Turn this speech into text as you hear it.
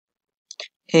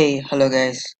Hey, hello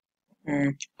guys.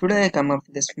 Today I come up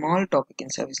with a small topic in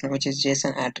ServiceNow which is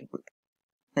JSON Attribute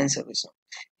and ServiceNow.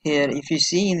 Here, if you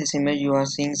see in this image, you are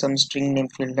seeing some string name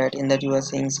field, that in that you are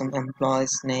seeing some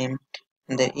employees name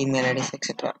and their email IDs,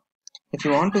 etc. If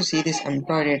you want to see this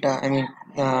employee data,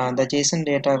 the JSON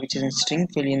data which is in string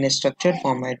field in a structured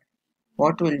format,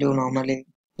 what we'll do normally,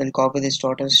 we'll copy this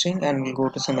total string and we'll go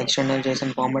to some external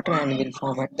JSON formatter and we'll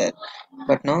format that.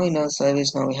 But now in our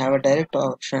service, now we have a direct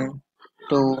option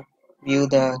to view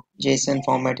the JSON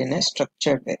format in a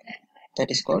structured way.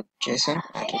 That is called JSON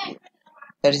attribute.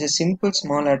 That is a simple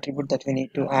small attribute that we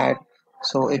need to add,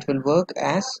 so it will work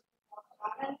as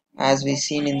we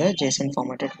seen in the JSON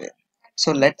formatted way.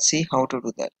 So let's see how to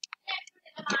do that.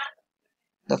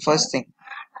 The first thing,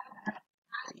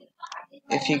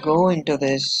 if you go into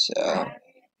this,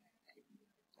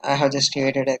 I have just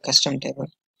created a custom table.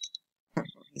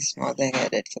 This small thing I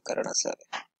did for Corona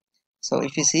survey. So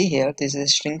if you see here, this is a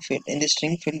string field. In the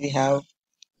string field, we have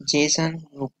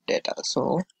JSON group data.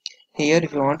 So here,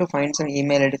 if you want to find some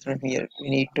email ID from here,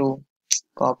 we need to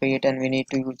copy it and we need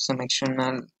to use some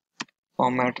external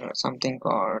formatter or something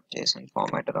called JSON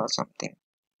formatter or something.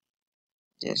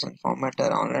 JSON formatter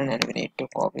online, and we need to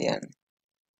copy and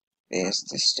paste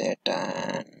this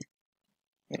data, and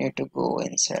we need to go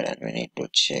inside and we need to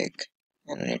check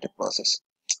and we need to process.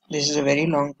 This is a very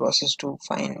long process to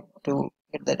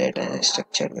get the data in a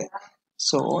structured way.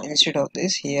 So instead of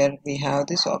this, here we have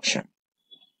this option.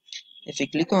 If you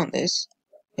click on this,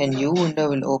 a new window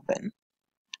will open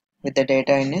with the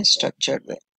data in a structured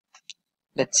way.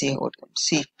 Let's see how it comes.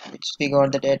 See, we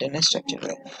got the data in a structured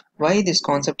way. Why this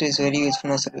concept is very useful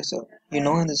in a service? So, in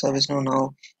the service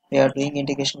now we are doing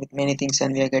integration with many things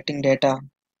and we are getting data,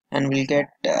 and we'll get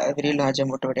a very large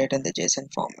amount of data in the JSON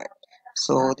format.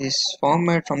 So this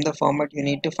format, from the format you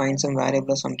need to find some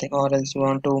variable or something, or else you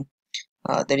want to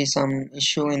there is some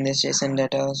issue in this JSON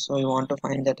data, so you want to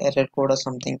find that error code or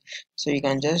something, so you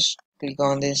can just click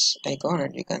on this icon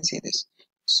and you can see this.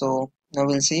 So now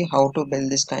we'll see how to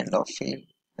build this kind of field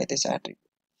with this attribute.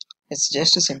 It's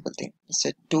just a simple thing. It's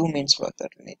a 2 minutes work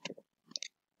that we need to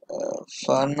do.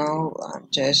 For now, I'm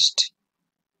just,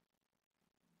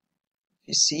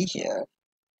 you see here,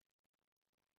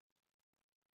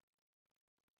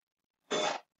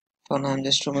 for now I'm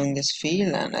just removing this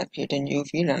field and I'll create a new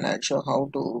field and I'll show how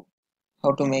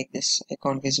to make this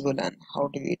account visible and how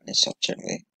to view it in a structured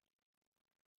way.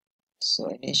 So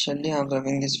initially I'm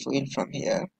removing this field from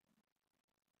here.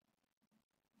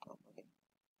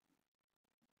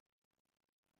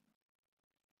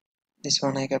 This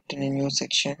one I kept in a new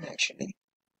section actually.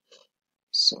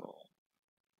 So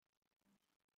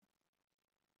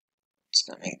it's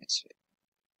coming this way.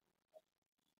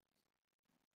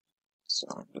 So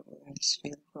I'm removing this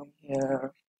field from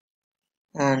here.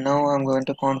 And now I'm going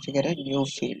to configure a new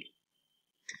field.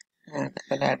 And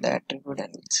I'll add the attribute and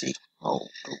we'll see how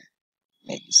to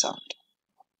make this out.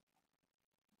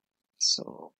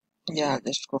 So yeah, I'll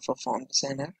just go for form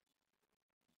designer.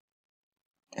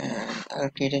 And I'll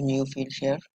create a new field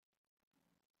here.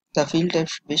 The field type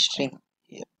should be string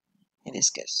here in this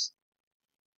case.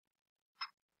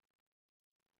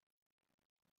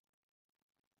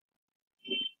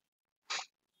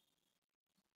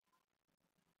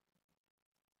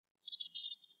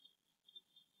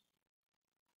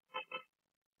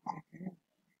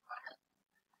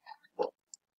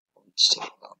 Let's check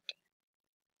it out.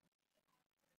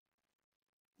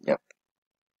 Yep,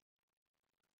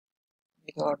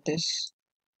 we got this.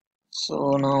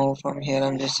 So now from here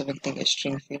I'm just selecting a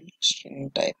string field, string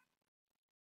type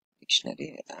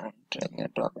dictionary, and dragging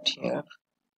and drop it here.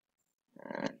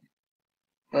 And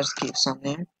let's give some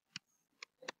name,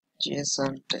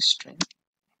 JSON test string,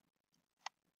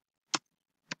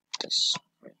 test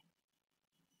string.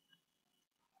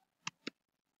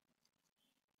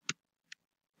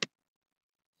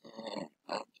 And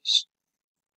I'm just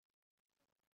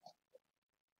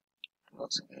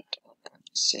closing it and I'm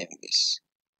just saving this.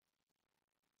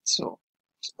 So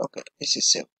okay, this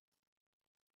is saved.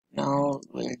 Now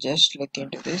we'll just look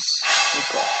into this.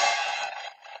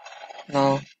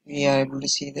 Now we are able to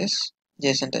see this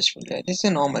JSON test field. Right? This is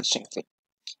a normal string field.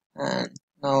 And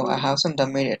now I have some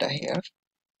dummy data here.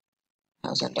 I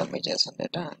have some dummy JSON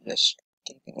data. I'm just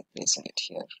taking and placing it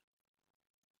here.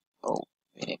 Oh,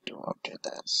 we need to update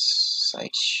the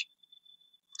size.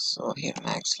 So here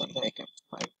max can make it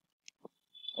 5.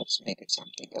 Let's make it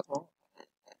something above. And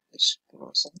just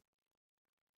closing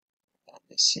and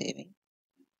just saving.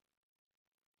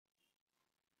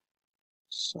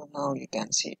 So now you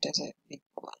can see it as a big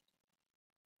one.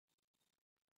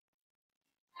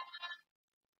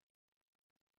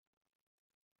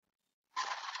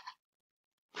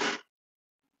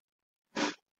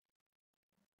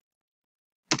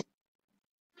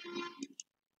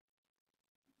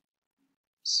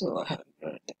 So I have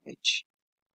read the page.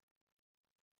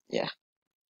 Yeah.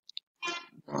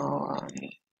 Now I'm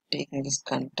taking this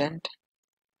content,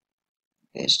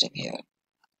 pasting here.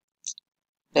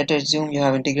 Let's assume you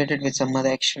have integrated with some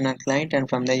other external client, and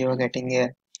from there you are getting a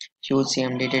huge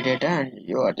CMDT data, and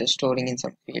you are just storing in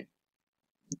some field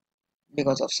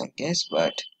because of some case.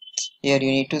 But here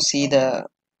you need to see the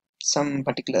some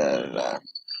particular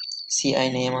CI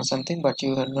name or something, but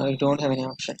you don't have any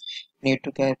option. You need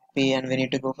to copy, and we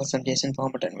need to go for some JSON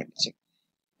format and we'll see.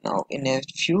 Now in a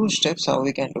few steps how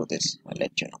we can do this, I'll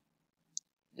let you know.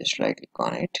 Just right click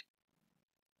on it,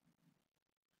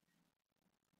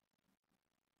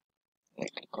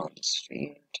 right click on this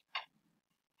field,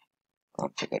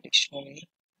 configure dictionary.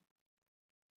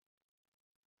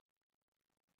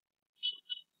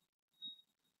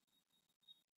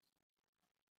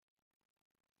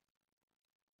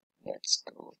 Let's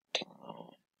go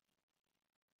down.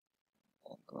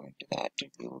 I'm going to the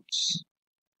attributes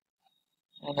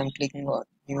and I'm clicking on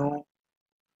new,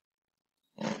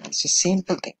 and it's a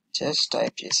simple thing. Just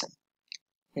type JSON.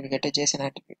 You'll get a JSON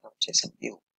attribute of JSON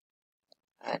view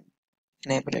and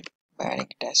enable it by adding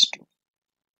it as true.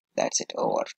 That's it,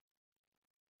 over.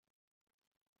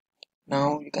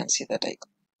 Now you can see that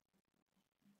icon.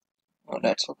 Now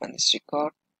let's open this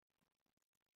record.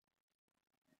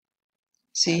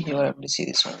 See, you are able to see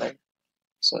this one, right?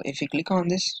 So if you click on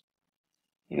this,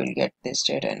 you will get this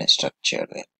data in a structure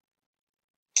there.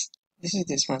 This is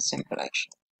this much simple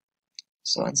action.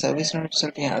 So on ServiceNow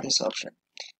itself, we have this option.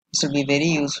 This will be very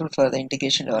useful for the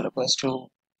integration developers to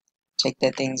check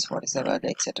their things, what is the value,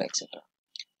 etc. etc.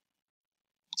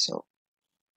 So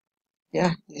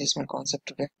yeah, this is my concept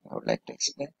today. I would like to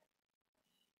explain.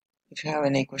 If you have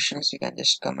any questions, you can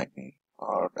just comment me,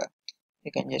 or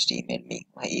you can just email me.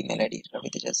 My email ID is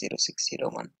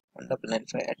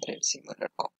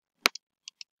raviteja06011995@gmail.com.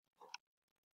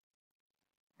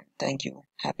 Thank you.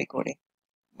 Happy coding.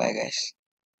 Bye guys.